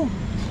for you.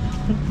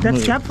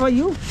 That's cap for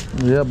you.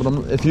 Yeah, but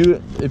if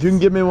you can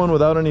give me one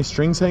without any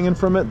strings hanging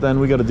from it, then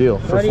we got a deal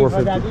for Sorry 450.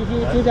 for that. If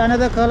you choose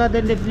another color,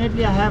 then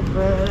definitely I have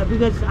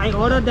because I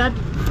ordered that.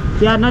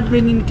 They are not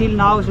bringing till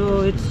now,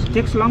 so it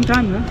takes a long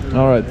time. Huh?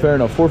 All right, fair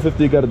enough.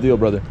 450, you got a deal,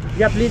 brother.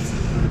 Yeah, please.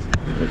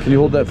 Can you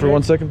hold that for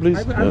 1 second,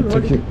 please?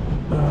 Thank you.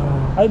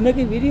 I'm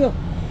making video.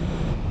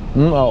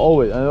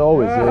 Always,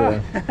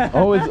 yeah.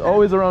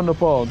 always around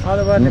Nepal. All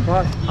over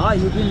Nepal.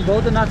 You've been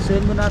Bodhanath,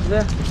 Senganath,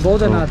 where?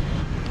 Bodhanath.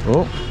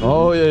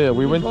 Oh yeah.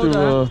 We went to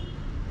the.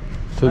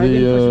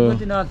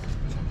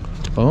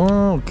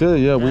 Oh, okay,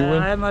 yeah. We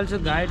went. I am also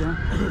guide. Huh?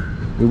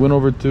 We went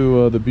over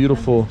to the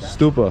beautiful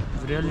stupa.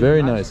 Really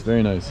very nice,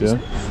 very nice. Yeah.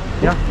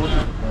 Yeah.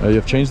 You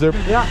have change there?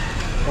 Yeah.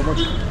 How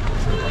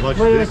much?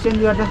 Where you change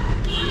your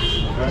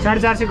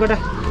 450 गोटा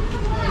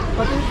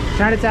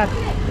 4.5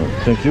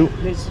 Thank you.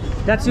 please.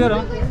 That's your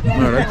own.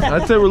 All right,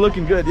 I'd say we're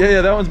looking good.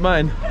 Yeah, that one's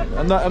mine.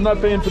 I'm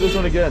not paying for this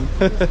one again.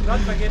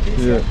 Don't forget this.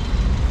 Yeah.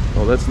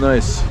 Oh, that's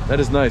nice. That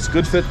is nice.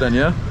 Good fit then,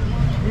 yeah?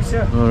 Yes,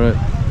 sir. All right.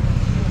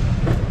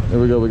 There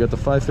we go. We got the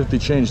 550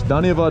 change.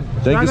 Dhanyavad,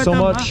 thank you so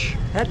much.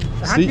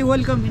 Heartily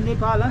welcome in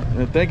Nepal.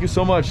 And thank you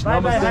so much. Bye,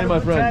 Namaste, have a my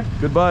good friend. time.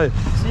 Goodbye.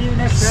 See you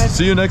next time.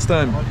 See you next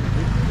time.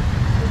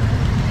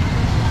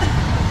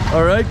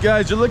 All right,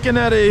 guys, you're looking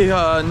at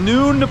a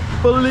new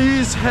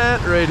Nepalese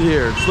hat right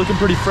here. It's looking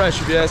pretty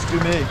fresh, if you ask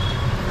me.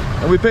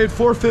 And we paid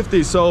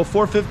 $450, so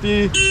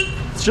 $450.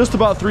 It's just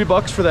about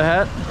 $3 for the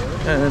hat,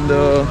 and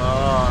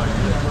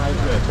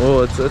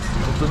oh, it's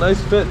a nice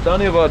fit.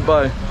 Dhanyavad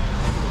bhai.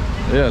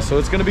 Yeah, so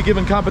it's gonna be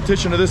giving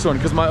competition to this one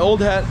because my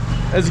old hat,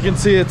 as you can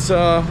see, it's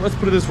let's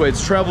put it this way,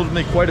 it's traveled with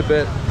me quite a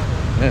bit,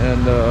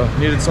 and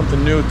needed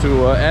something new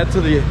to add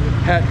to the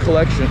hat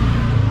collection.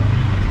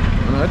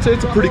 And I'd say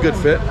it's a pretty good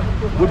fit.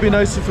 Would be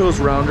nice if it was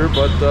rounder,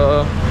 but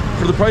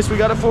for the price we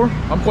got it for,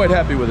 I'm quite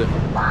happy with it.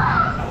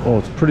 Oh,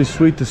 it's pretty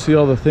sweet to see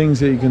all the things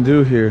that you can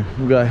do here.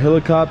 We've got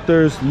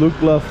helicopters,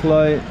 Lukla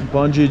flight,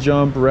 bungee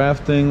jump,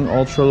 rafting,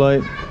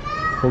 ultralight,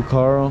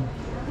 Pokhara.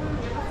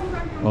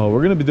 Oh,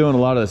 we're gonna be doing a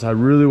lot of this. I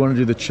really want to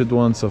do the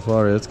Chidwan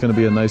Safari. That's gonna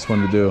be a nice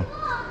one to do.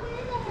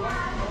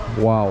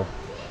 Wow.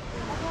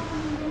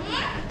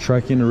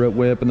 Trekking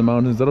way up in the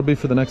mountains. That'll be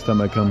for the next time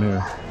I come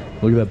here.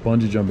 Look at that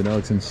bungee jumping. That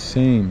looks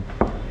insane.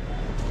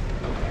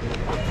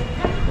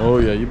 Oh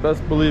yeah, you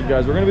best believe,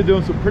 guys, we're gonna be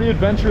doing some pretty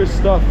adventurous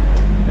stuff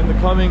in the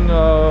coming,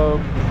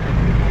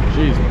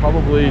 geez,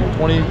 probably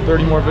 20,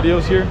 30 more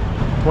videos here.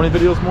 20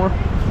 videos more.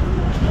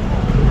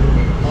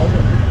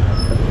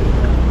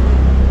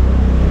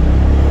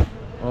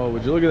 Oh,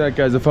 would you look at that,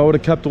 guys? If I would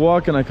have kept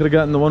walking, I could have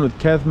gotten the one with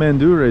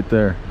Kathmandu right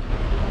there.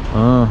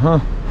 Uh-huh.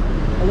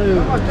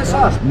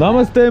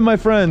 Namaste, my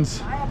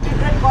friends.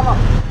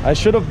 I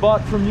should have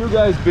bought from you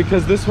guys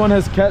because this one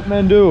has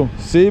Kathmandu.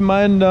 See,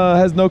 mine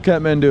has no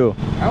Kathmandu.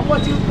 How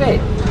much you paid?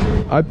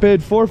 I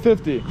paid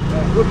 $450.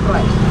 Good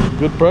price.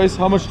 Good price?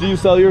 How much do you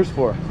sell yours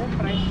for? Same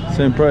price.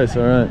 Same price,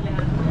 all right.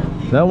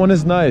 That one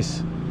is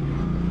nice.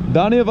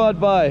 Dhanyavad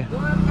bhai.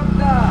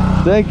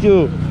 Thank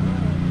you.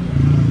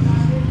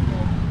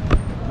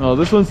 Oh,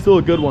 this one's still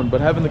a good one,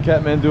 but having the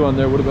Kathmandu on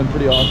there would have been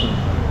pretty awesome.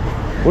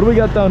 What do we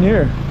got down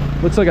here?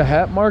 Looks like a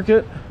hat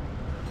market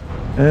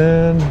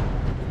and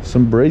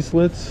some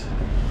bracelets.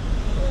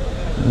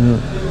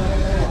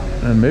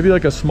 And maybe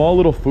like a small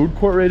little food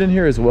court right in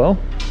here as well.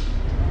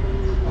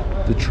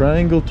 The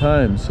Triangle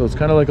Times. So it's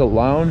kind of like a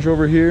lounge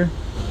over here.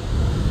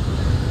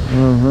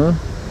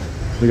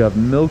 We got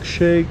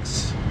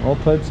milkshakes, all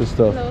types of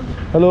stuff.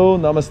 Hello. Hello,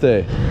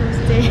 namaste.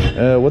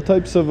 Namaste. What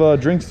types of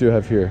drinks do you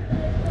have here?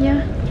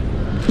 Yeah.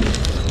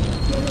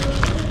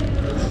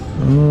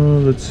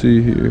 Let's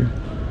see here.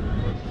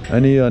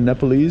 Any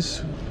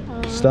Nepalese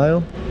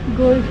style?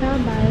 Gorkha,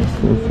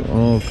 bias.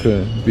 Oh,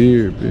 okay.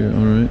 Beer,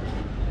 all right.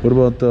 What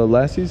about the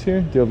lassies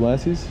here? Do you have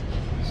lassies?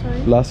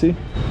 Sorry. Lassi?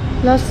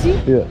 Lassi?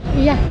 Yeah.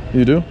 Yeah.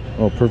 You do?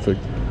 Oh, perfect.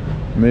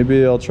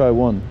 Maybe I'll try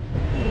one.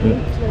 Yeah.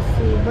 Let's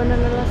see.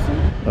 Banana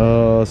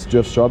lassi? So do you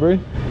have strawberry?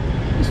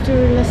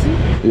 Strawberry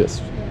lassi?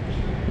 Yes.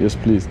 Yes,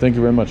 please. Thank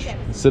you very much.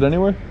 Sit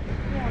anywhere?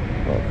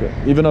 Yeah.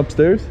 Okay. Even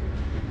upstairs?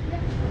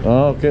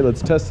 Oh, okay.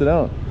 Let's test it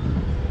out.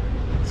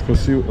 Let's go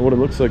see what it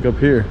looks like up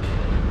here.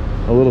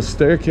 A little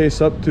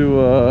staircase up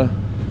to a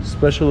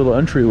special little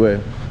entryway.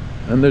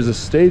 And there's a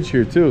stage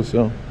here too,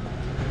 so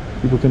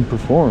people can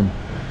perform.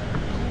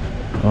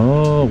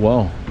 Oh,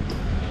 wow.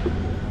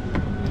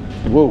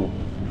 Whoa.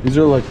 These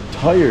are like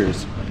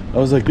tires. I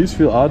was like, these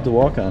feel odd to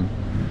walk on.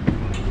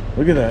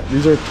 Look at that.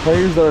 These are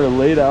tires that are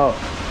laid out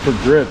for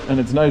grip, and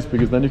it's nice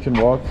because then you can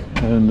walk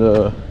and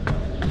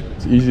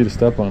it's easy to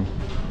step on.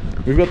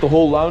 We've got the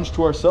whole lounge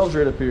to ourselves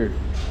right up here.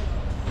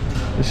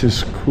 This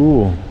is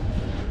cool.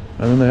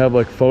 And then they have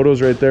like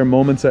photos right there,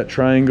 moments at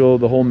Triangle,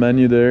 the whole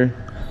menu there.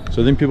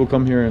 So I think people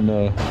come here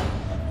and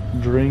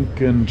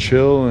drink and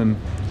chill, and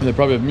they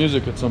probably have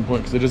music at some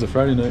point because it is a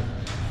Friday night.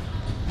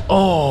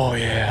 Oh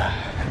yeah,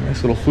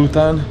 nice little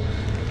futon.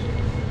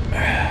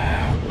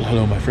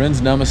 Hello my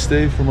friends,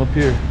 namaste from up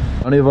here.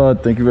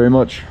 Dhanyavad, thank you very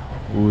much.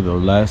 Ooh, the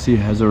lassi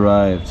has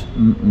arrived.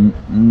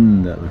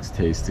 That looks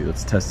tasty.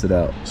 Let's test it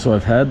out. So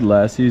I've had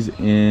lassies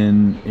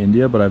in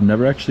India, but I've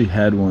never actually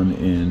had one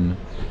in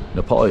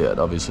Nepal yet,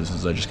 obviously,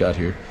 since I just got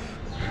here.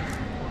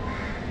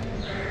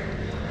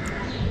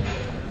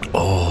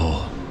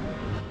 Oh,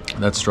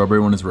 that strawberry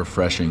one is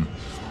refreshing.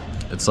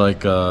 It's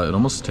like, it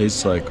almost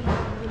tastes like,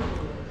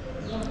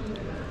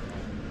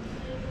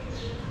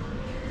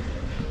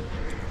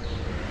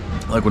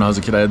 when I was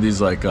a kid, I had these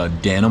like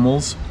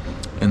Danimals,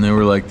 and they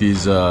were like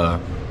these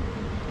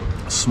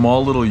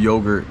small little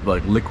yogurt,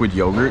 like liquid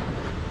yogurt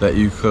that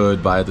you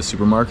could buy at the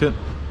supermarket.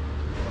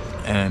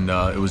 And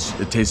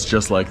it tastes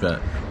just like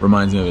that.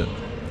 Reminds me of it.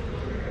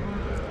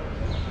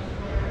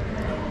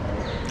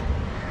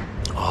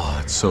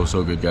 Oh, it's so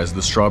good, guys.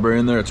 The strawberry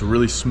in there, it's a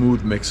really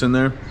smooth mix in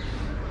there.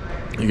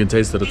 You can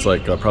taste that it's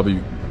like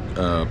probably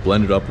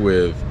blended up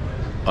with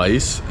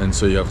ice, and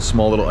so you have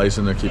small little ice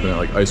in there keeping it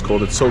like ice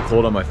cold. It's so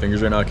cold on my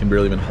fingers right now I can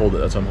barely even hold it.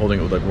 That's why I'm holding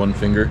it with like one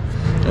finger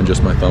and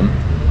just my thumb.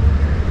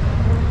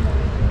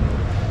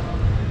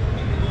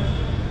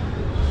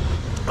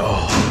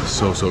 Oh,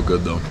 so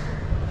good though.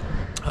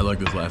 I like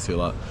this lassi a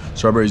lot.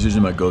 Strawberry is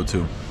usually my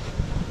go-to.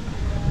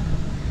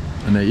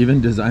 And they even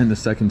designed the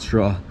second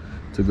straw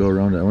to go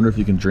around it. I wonder if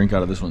you can drink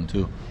out of this one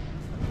too.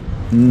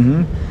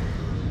 Mm-hmm.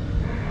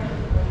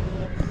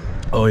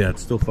 Oh yeah,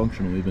 it's still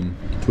functional, even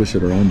twist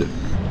it around it.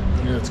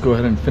 Yeah, let's go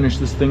ahead and finish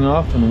this thing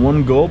off in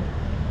one gulp.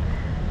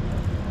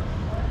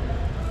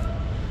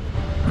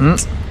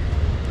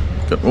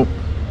 Good. Oh,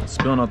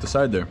 spilling out the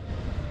side there.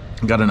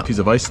 Got a piece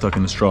of ice stuck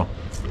in the straw.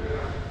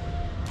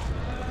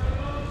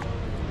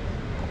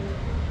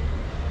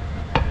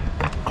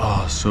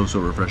 Oh, so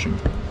refreshing.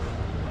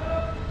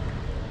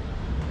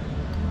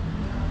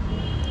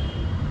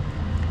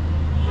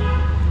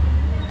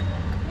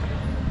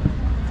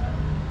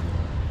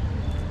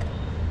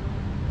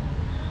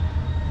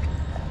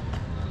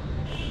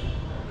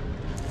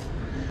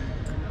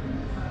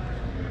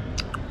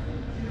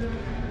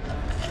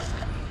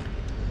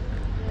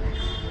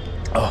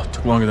 Oh, it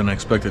took longer than I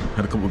expected.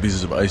 Had a couple of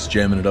pieces of ice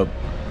jamming it up.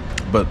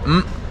 But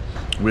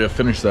we have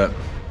finished that.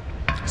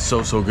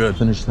 So good.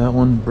 Finish that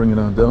one, bring it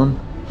on down.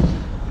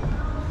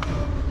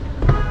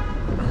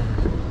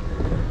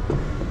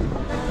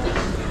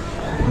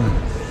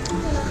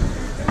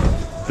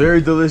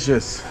 Very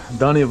delicious.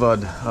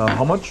 Dhanyavad.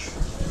 How much?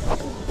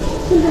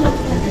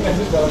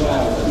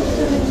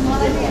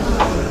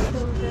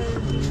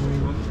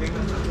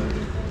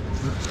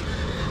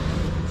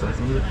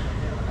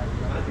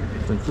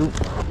 Thank you.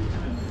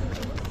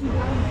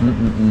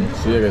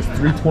 So yeah guys,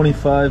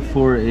 $3.25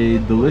 for a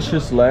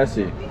delicious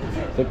lassi.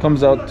 That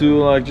comes out to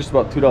like just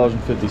about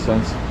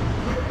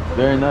 $2.50.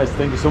 Very nice.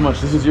 Thank you so much.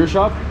 This is your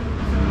shop?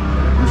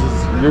 This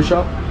is your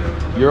shop?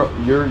 You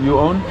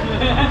own?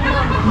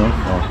 No?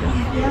 Oh, okay.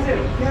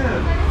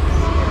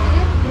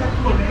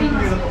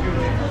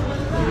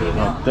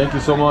 Oh, thank you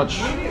so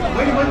much.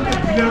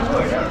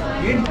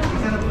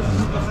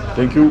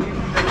 Thank you.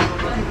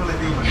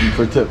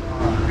 For a tip.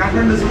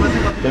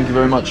 Thank you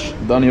very much.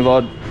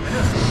 Dhanyavad.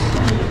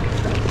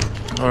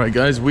 Alright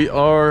guys, we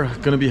are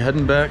going to be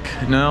heading back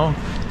now.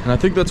 And I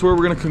think that's where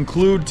we're going to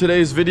conclude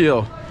today's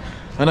video.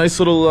 A nice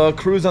little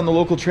cruise on the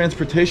local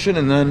transportation,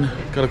 and then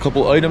got a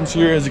couple items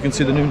here. As you can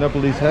see, the new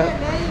Nepali hat.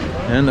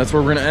 And that's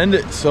where we're going to end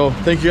it. So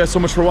thank you guys so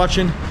much for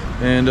watching.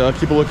 And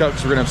keep a lookout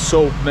because we're going to have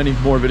so many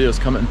more videos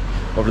coming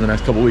over the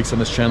next couple weeks on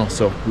this channel.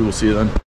 So we will see you then.